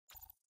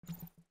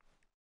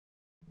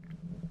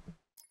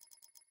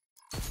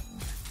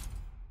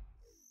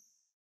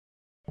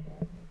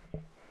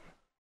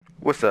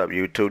What's up,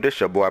 YouTube? This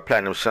your boy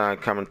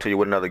Platinumshon coming to you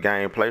with another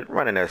gameplay.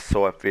 Running that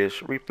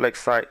Swordfish,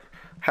 Reflex Sight,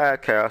 High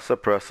Cal,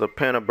 Suppressor,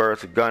 Pinner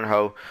Burst, Gun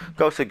Hoe,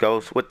 Ghost to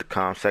Ghost with the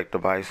ComSec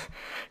device.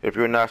 If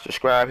you're not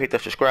subscribed, hit the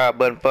subscribe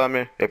button for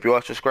me. If you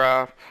are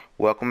subscribed,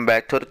 welcome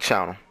back to the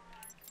channel.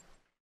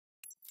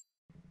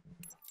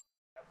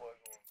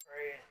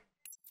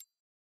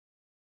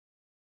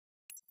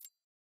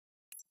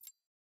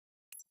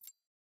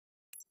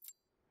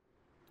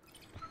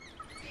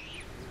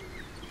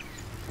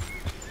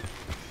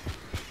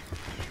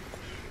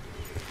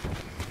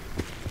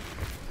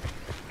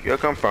 You're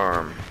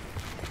confirmed.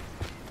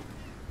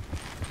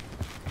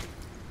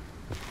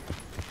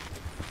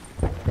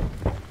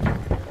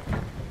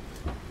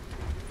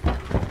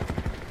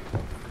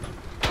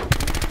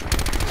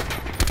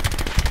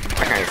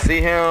 I can't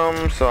see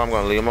him, so I'm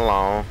gonna leave him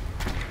alone.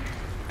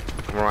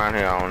 I'm around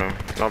here on him.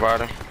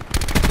 Nobody?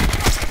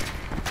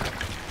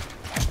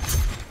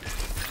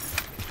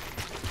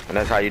 And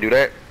that's how you do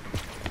that.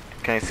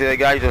 Can't see that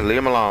guy, you just leave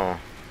him alone.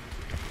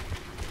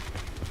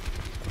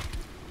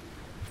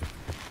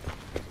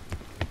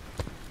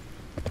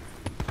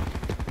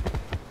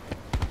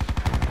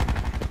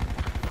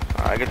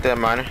 I get that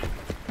money.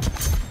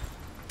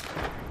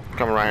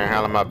 Come around here and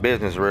handle my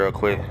business real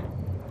quick.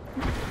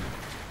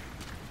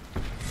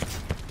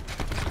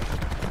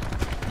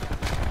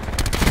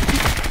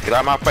 Get out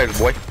of my face,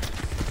 boy.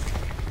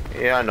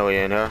 Yeah, I know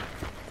you in here.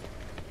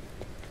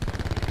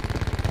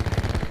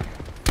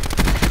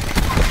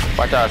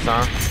 Watch out,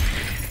 son.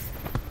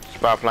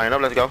 Spot plane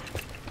up, let's go.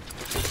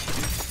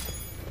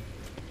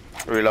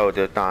 Reload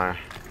this thing.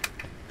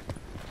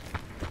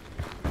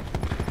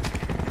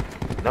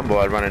 Them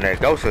boys running that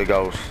ghost to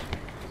ghost.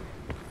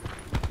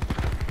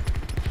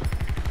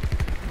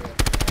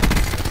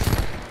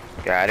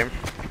 Got him.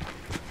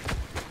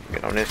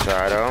 Get on this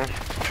side though.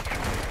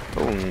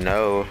 Oh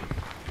no.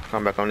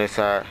 Come back on this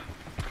side.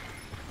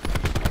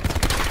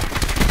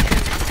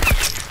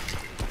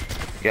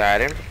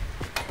 Got him.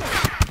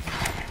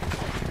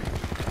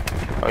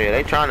 Oh yeah,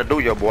 they trying to do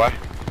your boy.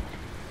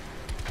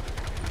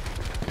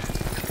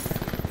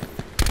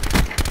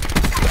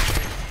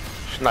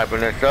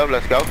 Sniping this up,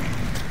 let's go.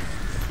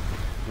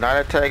 Not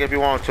attack if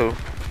you want to.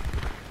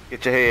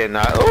 Get your head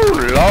knocked. Oh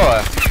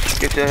Lord.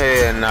 Get your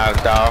head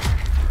knocked off.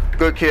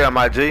 Good kill,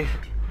 my G.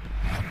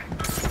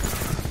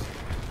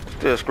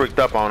 Still squeaked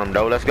up on him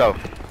though. Let's go.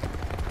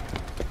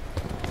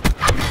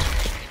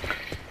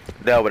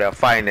 They're over there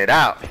fighting it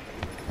out.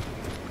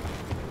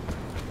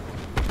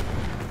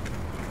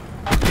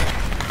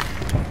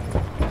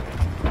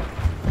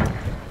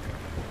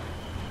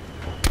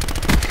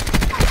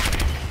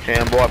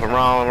 Ten boy from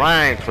wrong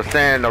range for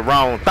saying the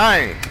wrong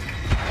thing.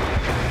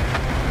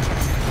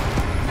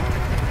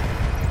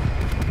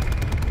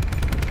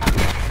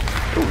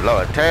 Ooh,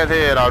 Lord, tear his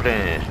head off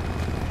then.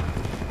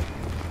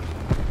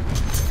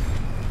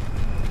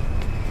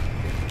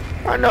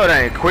 I know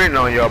they ain't quitting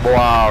on your boy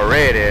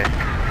already.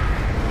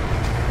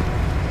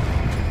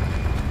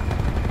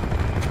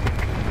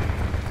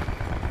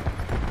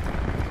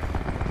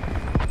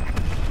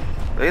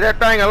 Leave that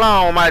thing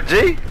alone, my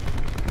G.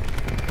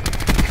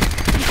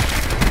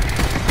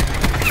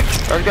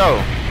 Let's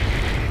go.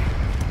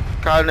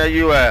 Calling that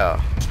UL.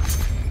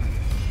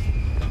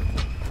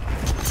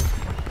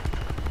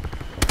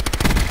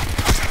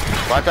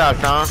 Watch out,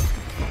 son.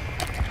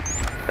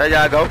 There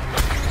y'all go.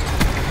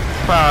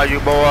 Fire you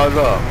boys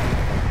up.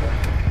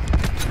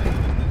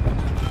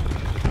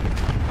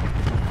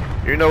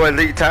 You know what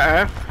lead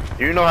time?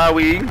 You know how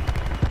we eat?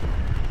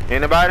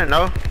 Anybody?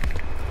 No?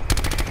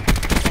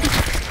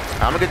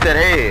 I'ma get that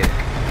head.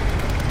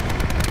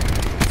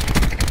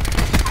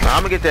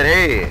 I'ma get that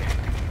head.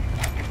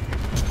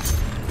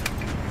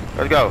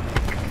 Let's go.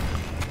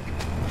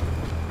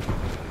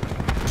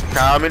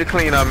 Call me the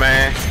cleanup,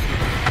 man.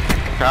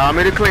 Call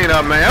me the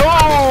cleanup, man.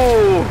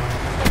 Oh!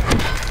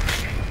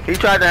 He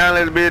tried to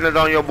handle his business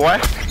on your boy.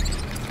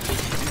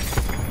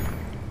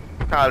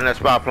 Calling that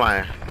spot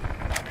plane.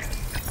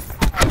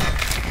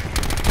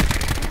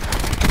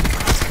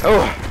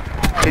 Oh!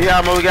 He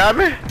almost got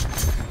me.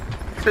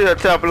 Still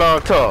temple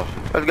on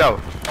tough. Let's go.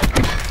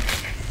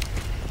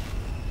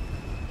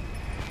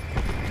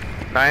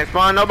 I ain't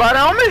spawning nobody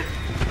on me.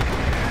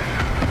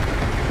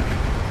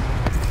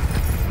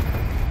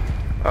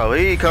 Oh,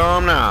 he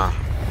come now.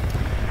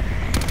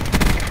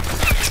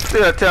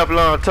 Still temple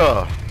on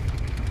tough.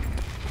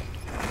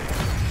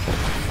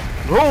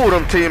 Ooh,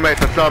 them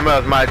teammates are something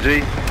else, my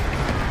G.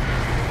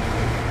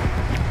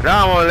 I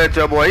don't want to let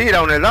your boy eat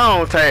on his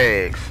own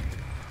tags.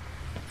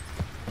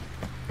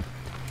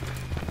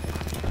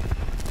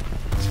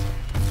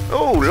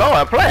 Oh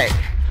Lord, play.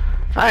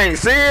 I ain't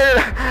see it.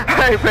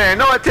 I ain't paying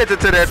no attention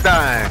to that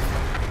thing.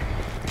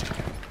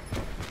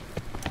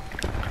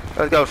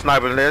 Let's go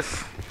sniping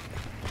this.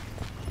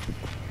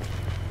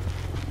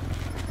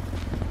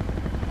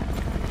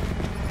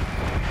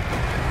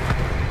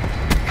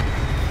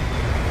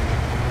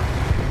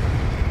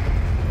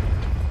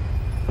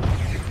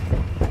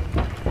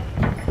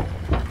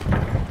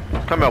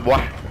 Come here,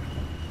 boy.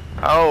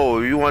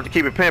 Oh, you want to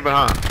keep it pimping,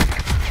 huh?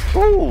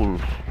 Ooh.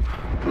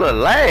 Little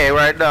lag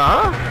right there,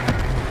 huh?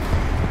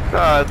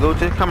 God,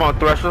 Gucci, come on,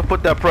 Thresher,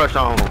 put that pressure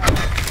on him.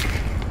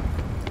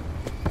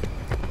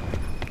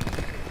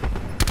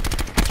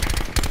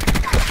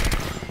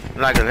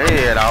 Knock his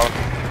head off.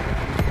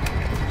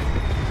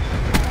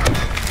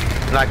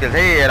 Knock his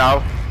head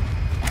off.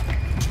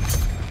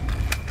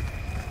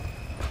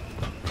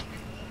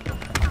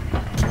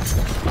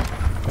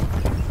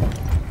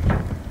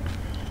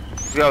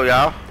 Let's go,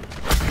 y'all.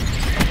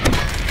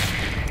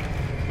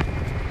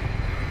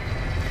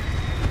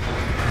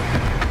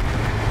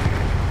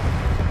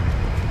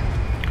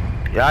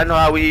 Y'all know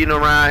how we eating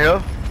around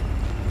here.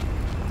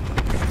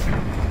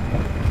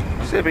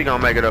 See if he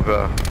gonna make it up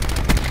here.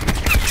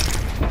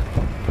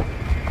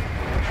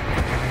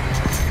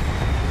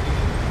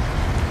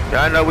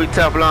 Y'all know we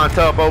Teflon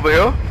tough over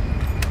here.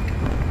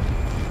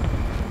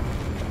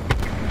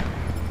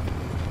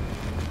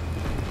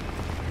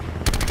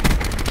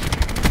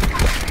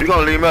 You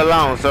gonna leave me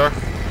alone, sir?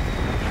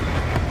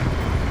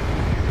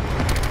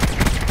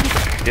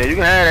 Yeah, you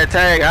can have that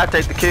tag. I'll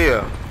take the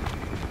kill.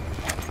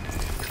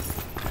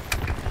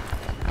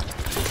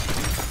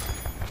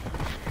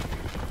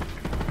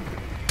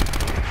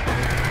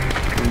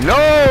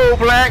 No,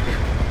 Black.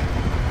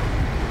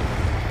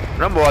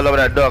 Them boys over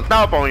there ducked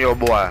off on your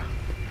boy.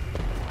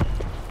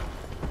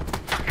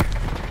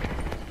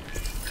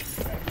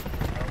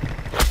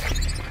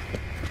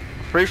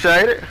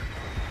 Appreciate it.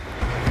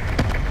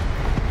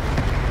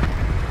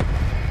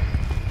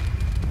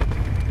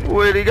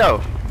 Where'd he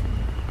go?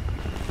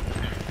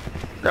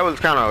 That was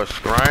kind of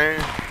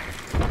strange.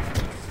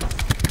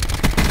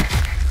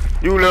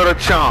 You little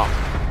chump.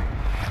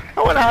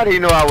 I wonder how did he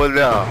know I was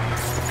there?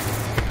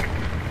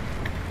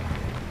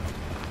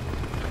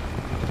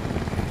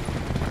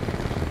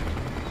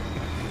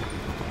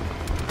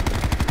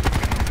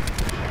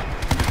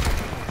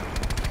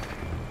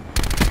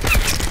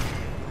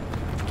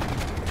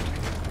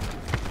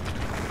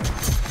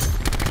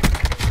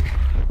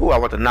 Ooh, I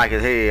want to knock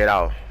his head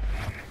off.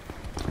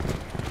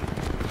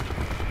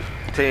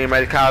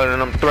 Teammate calling in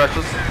them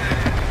thrusters.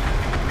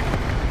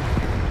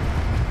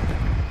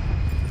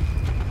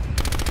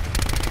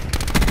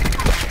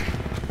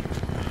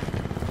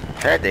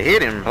 Had to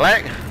hit him,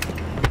 Black.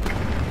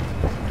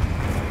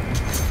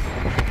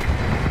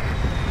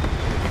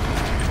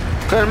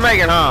 Couldn't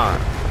make it, huh?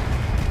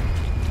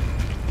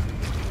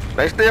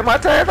 They steal my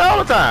tags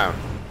all the time.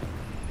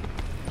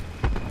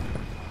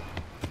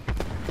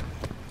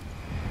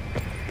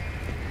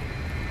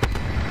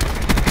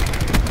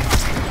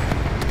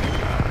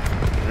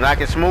 Knock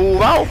it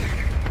smooth off.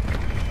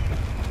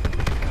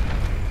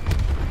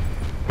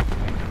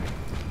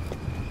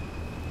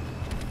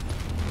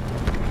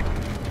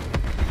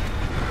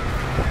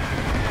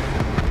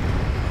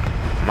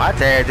 My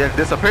tag just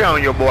disappear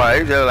on your boy.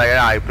 He's just like,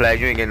 alright, play.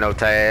 You ain't getting no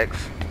tags.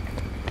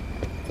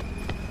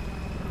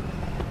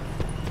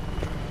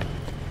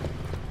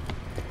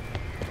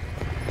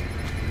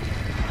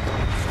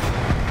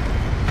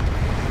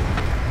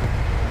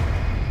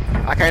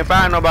 I can't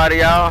find nobody,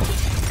 y'all.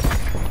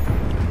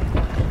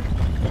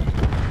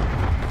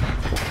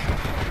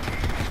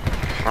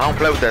 I don't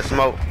play with that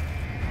smoke.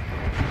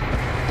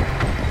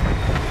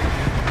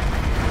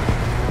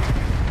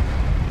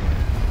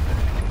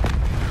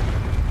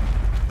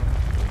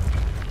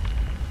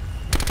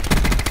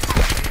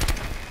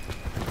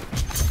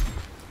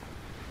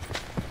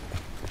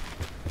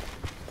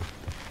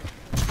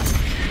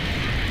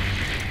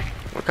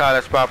 We'll call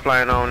that spot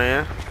plane on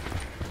in.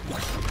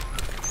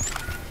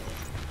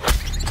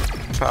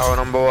 Power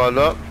them boys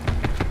up.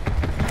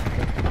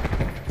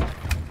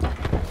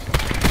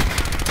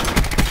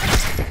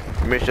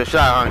 Missed your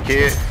shot, huh,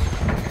 kid?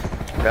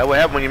 That's what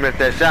happened when you missed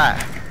that shot.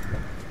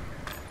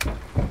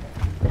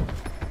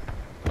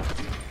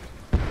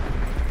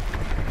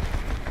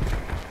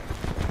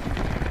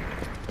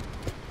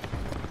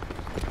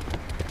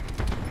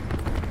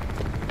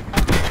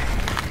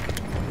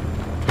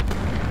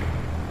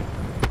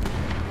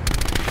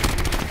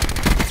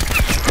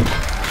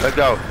 Let's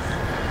go.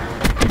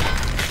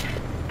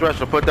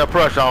 Thresher, put that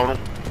pressure on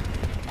him.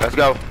 Let's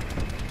go.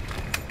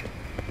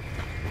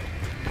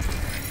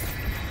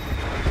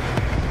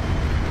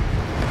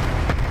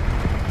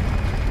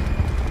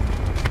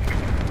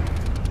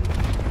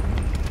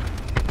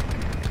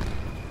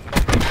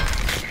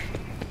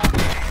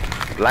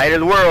 Light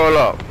his world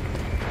up.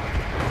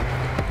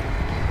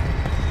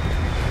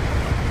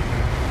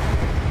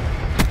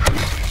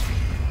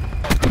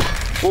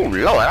 Oh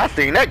Lord, I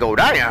seen that go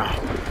down.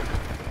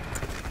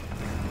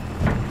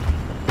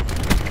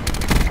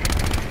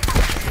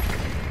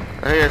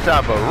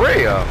 Headshot for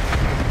real.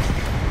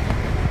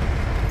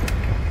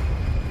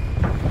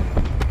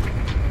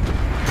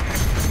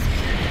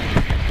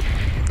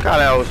 Call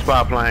that old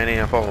spot plane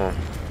in for him.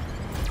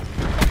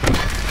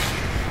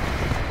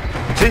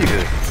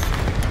 Jesus.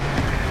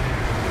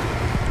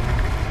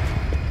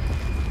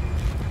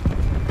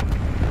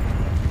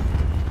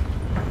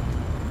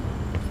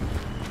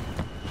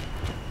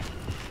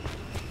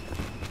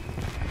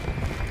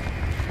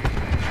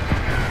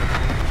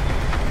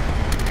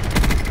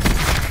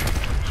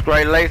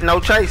 Straight lace, no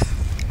chase.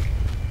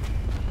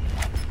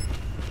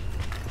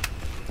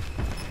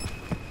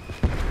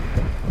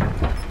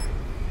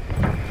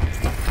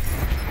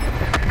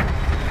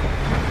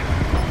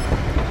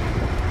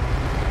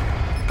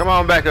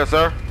 on back here,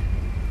 sir.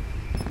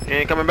 You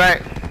ain't coming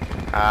back?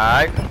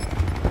 Alright.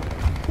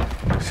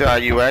 See how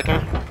you acting?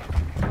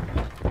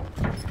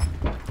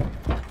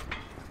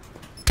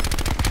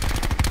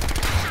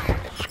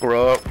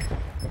 Scrub.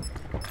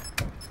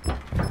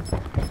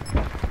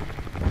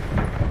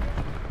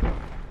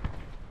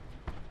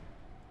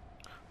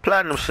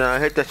 Platinumshon,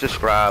 hit that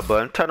subscribe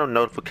button, turn the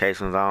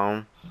notifications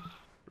on.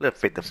 Live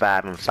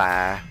 55 and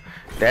 5.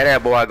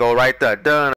 That boy go right there, done.